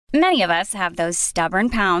Many of us have those stubborn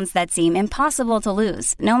pounds that seem impossible to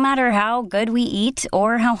lose, no matter how good we eat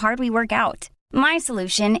or how hard we work out. My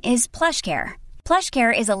solution is PlushCare.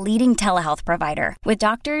 PlushCare is a leading telehealth provider with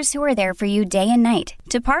doctors who are there for you day and night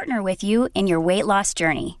to partner with you in your weight loss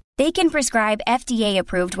journey. They can prescribe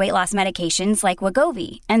FDA-approved weight loss medications like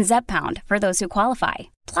Wegovy and Zepbound for those who qualify.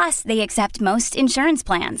 Plus, they accept most insurance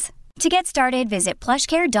plans. To get started, visit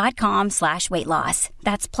plushcare.com/weightloss.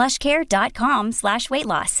 That's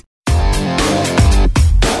plushcare.com/weightloss.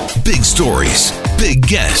 Big stories, big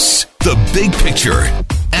guests, the big picture.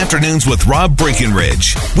 Afternoons with Rob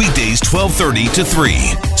Breckenridge. Weekdays 12:30 to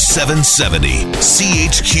 3, 770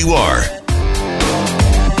 CHQR.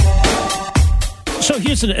 So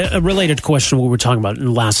here's a related question we were talking about in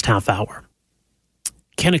the last half hour.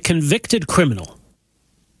 Can a convicted criminal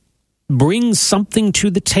bring something to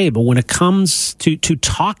the table when it comes to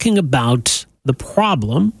talking about the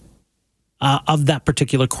problem of that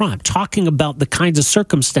particular crime, talking about the kinds of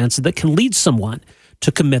circumstances that can lead someone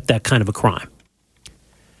to commit that kind of a crime?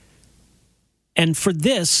 And for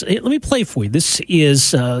this, let me play for you. This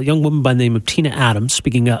is a young woman by the name of Tina Adams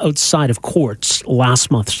speaking outside of courts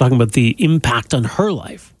last month, talking about the impact on her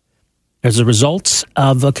life as a result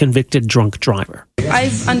of a convicted drunk driver.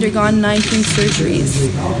 I've undergone 19 surgeries,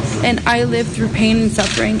 and I live through pain and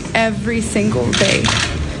suffering every single day.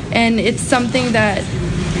 And it's something that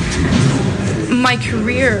my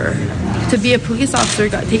career to be a police officer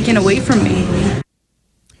got taken away from me.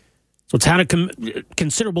 So it's had a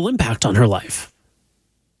considerable impact on her life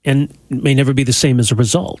and may never be the same as a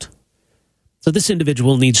result. So this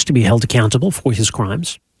individual needs to be held accountable for his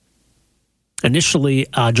crimes. Initially,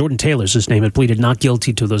 Jordan Taylor's his name, had pleaded not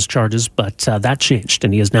guilty to those charges, but that changed,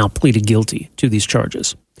 and he has now pleaded guilty to these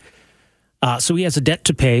charges. So he has a debt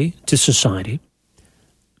to pay to society.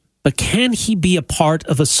 But can he be a part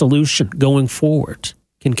of a solution going forward?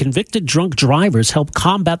 Can convicted drunk drivers help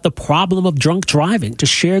combat the problem of drunk driving, to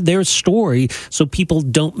share their story so people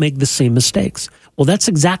don't make the same mistakes? Well, that's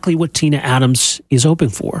exactly what Tina Adams is hoping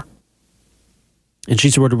for. And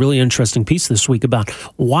she's wrote a really interesting piece this week about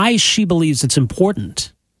why she believes it's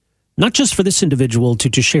important, not just for this individual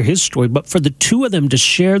to share his story, but for the two of them to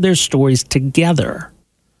share their stories together.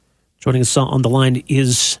 Joining us on the line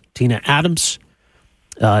is Tina Adams,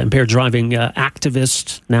 impaired driving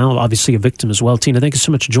activist, now obviously a victim as well. Tina, thank you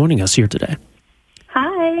so much for joining us here today.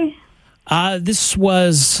 Hi. This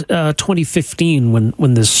was 2015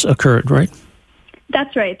 when this occurred, right?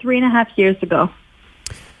 That's right, 3.5 years ago.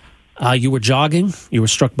 You were jogging. You were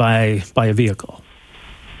struck by a vehicle.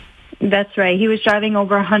 That's right. He was driving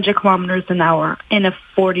over 100 kilometers an hour in a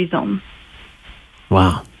 40 zone.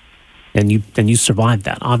 Wow. And you survived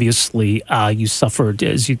that. Obviously, you suffered,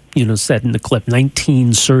 as you said in the clip,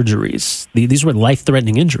 19 surgeries. These were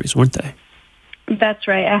life-threatening injuries, weren't they? That's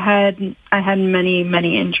right. I had many,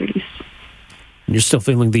 many injuries. And you're still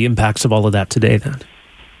feeling the impacts of all of that today, then?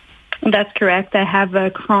 That's correct. I have a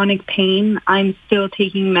chronic pain. I'm still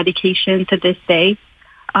taking medication to this day.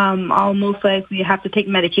 I'll most likely have to take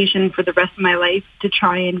medication for the rest of my life to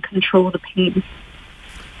try and control the pain.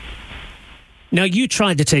 Now, you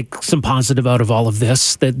tried to take some positive out of all of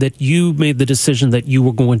this, that you made the decision that you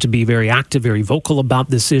were going to be very active, very vocal about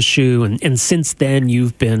this issue, and since then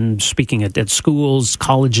you've been speaking at schools,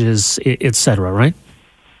 colleges, et cetera, right?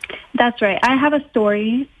 That's right. I have a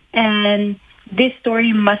story, and this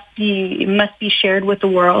story must be shared with the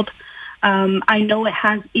world. I know it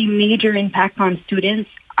has a major impact on students.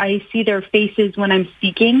 I see their faces when I'm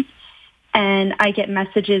speaking, and I get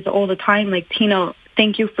messages all the time like, Tina,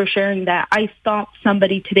 thank you for sharing that. I stopped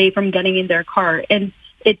somebody today from getting in their car, and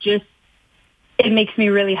it makes me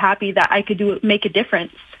really happy that I could make a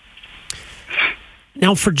difference.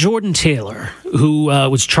 Now, for Jordan Taylor, who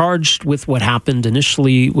was charged with what happened,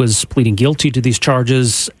 initially was pleading guilty to these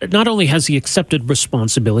charges, not only has he accepted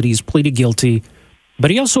responsibility, he's pleaded guilty, but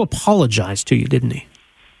he also apologized to you, didn't he?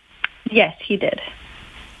 Yes, he did.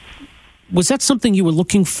 Was that something you were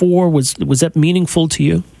looking for? Was that meaningful to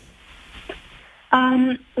you?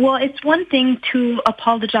 Well, it's one thing to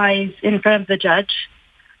apologize in front of the judge.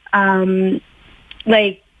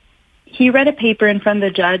 He read a paper in front of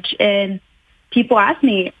the judge, and people ask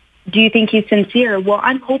me, do you think he's sincere? Well,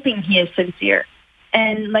 I'm hoping he is sincere.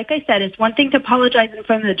 And like I said, it's one thing to apologize in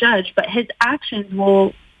front of the judge, but his actions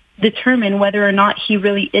will determine whether or not he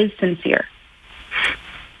really is sincere.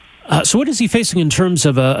 So what is he facing in terms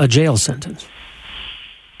of a jail sentence?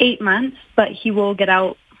 8 months, but he will get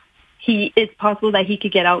out. It's possible that he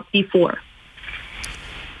could get out before.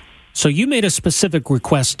 So you made a specific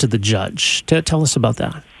request to the judge. Tell us about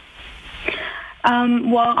that.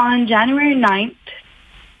 Well, on January 9th,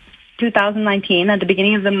 2019, at the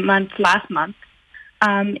beginning of the month, last month.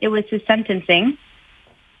 It was his sentencing.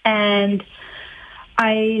 And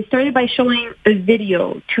I started by showing a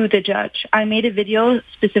video to the judge. I made a video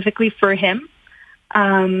specifically for him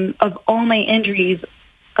of all my injuries,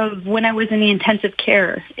 of when I was in the intensive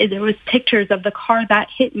care. There was pictures of the car that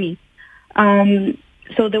hit me.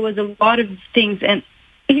 So there was a lot of things, and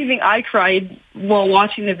even I cried while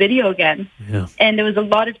watching the video again. Yeah. And there was a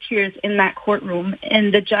lot of tears in that courtroom.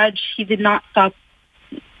 And the judge, he did not stop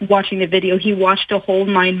watching the video. He watched a whole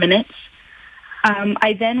 9 minutes.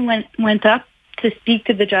 I then went up to speak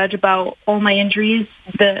to the judge about all my injuries,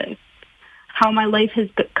 how my life has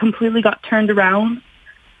completely got turned around,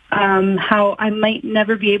 how I might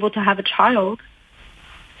never be able to have a child,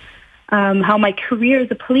 how my career as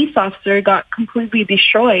a police officer got completely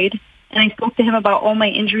destroyed. And I spoke to him about all my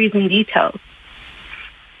injuries in detail.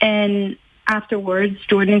 And afterwards,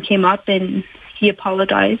 Jordan came up and he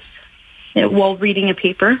apologized while reading a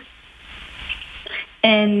paper.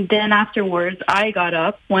 And then afterwards, I got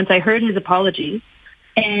up once I heard his apology,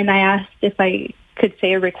 and I asked if I could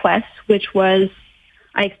say a request, which was,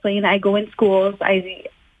 I explained I go in schools,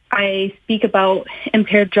 I speak about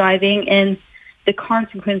impaired driving and the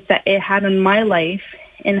consequence that it had on my life,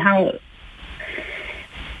 and how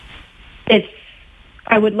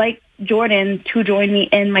I would like Jordan to join me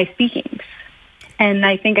in my speakings. And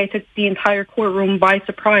I think I took the entire courtroom by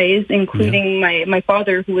surprise, including my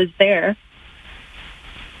father, who was there.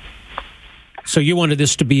 So you wanted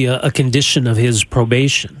this to be a condition of his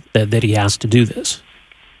probation, that he has to do this?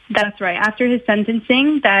 That's right. After his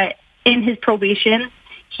sentencing, that in his probation,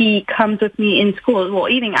 he comes with me in school. Well,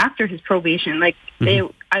 even after his probation,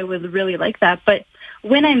 I would really like that. But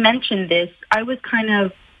when I mentioned this, I was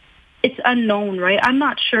it's unknown, right? I'm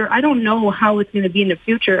not sure. I don't know how it's going to be in the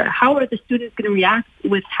future. How are the students going to react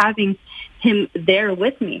with having him there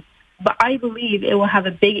with me? But I believe it will have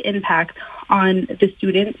a big impact on the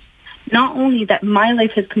students. Not only that my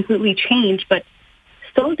life has completely changed, but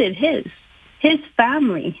so did his. His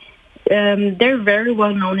family, they're very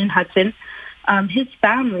well known in Hudson. His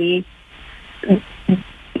family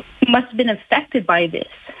must have been affected by this,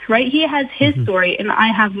 right? He has his story and I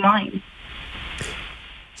have mine.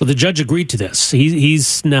 So the judge agreed to this.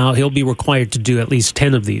 He'll be required to do at least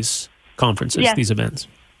 10 of these conferences, these events.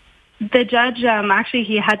 The judge, actually,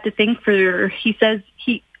 he had to think he says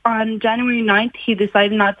on January 9th, he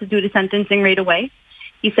decided not to do the sentencing right away.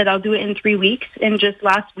 He said, I'll do it in 3 weeks. And just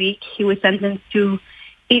last week, he was sentenced to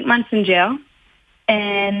 8 months in jail.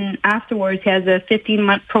 And afterwards, he has a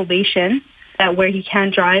 15-month probation where he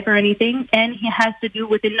can't drive or anything. And he has to do,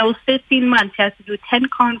 within those 15 months, he has to do 10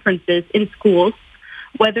 conferences in schools,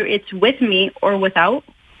 whether it's with me or without.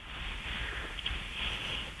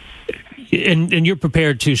 And you're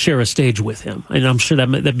prepared to share a stage with him. And I'm sure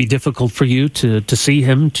that'd be difficult for you to see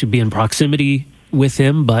him, to be in proximity with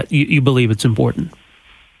him, but you believe it's important.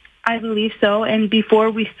 I believe so. And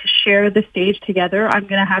before we share the stage together, I'm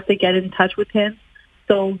going to have to get in touch with him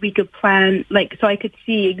so we could plan, so I could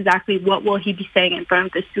see exactly what will he be saying in front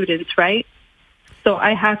of the students, right? So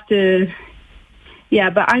I have to,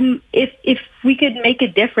 but if we could make a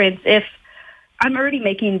difference, I'm already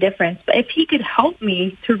making a difference, but if he could help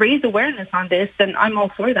me to raise awareness on this, then I'm all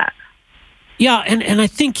for that. Yeah, and I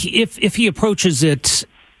think if he approaches it,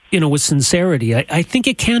 with sincerity, I think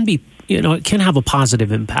it can be, it can have a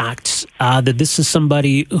positive impact. That this is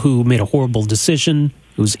somebody who made a horrible decision,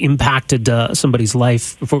 who's impacted somebody's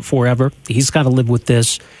life forever. He's got to live with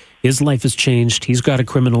this. His life has changed. He's got a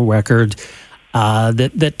criminal record.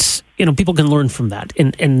 That people can learn from that,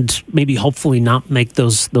 and maybe hopefully not make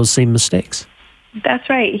those same mistakes. That's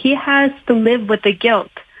right. He has to live with the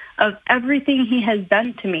guilt of everything he has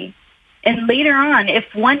done to me. And later on, if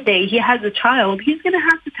one day he has a child, he's going to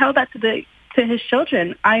have to tell that to his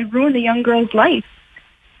children. I ruined a young girl's life.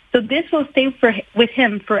 So this will stay with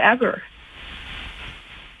him forever.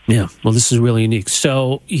 Yeah, well, this is really unique.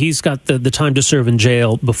 So he's got the time to serve in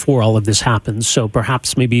jail before all of this happens. So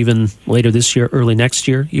perhaps maybe even later this year, early next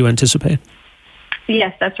year, you anticipate?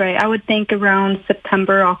 Yes, that's right. I would think around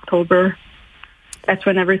September, October. That's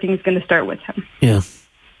when everything's going to start with him. Yeah.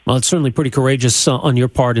 Well, it's certainly pretty courageous on your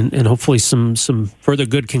part, and hopefully some further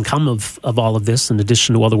good can come of all of this, in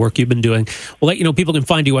addition to all the work you've been doing. We'll let you know people can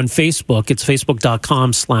find you on Facebook. It's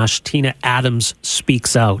facebook.com/Tina Adams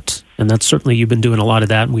Speaks Out. And that's certainly, you've been doing a lot of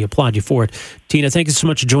that, and we applaud you for it. Tina, thank you so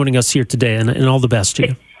much for joining us here today, and all the best to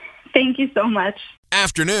you. Thank you so much.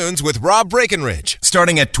 Afternoons with Rob Breckenridge,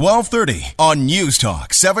 starting at 12:30 on News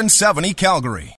Talk 770 Calgary.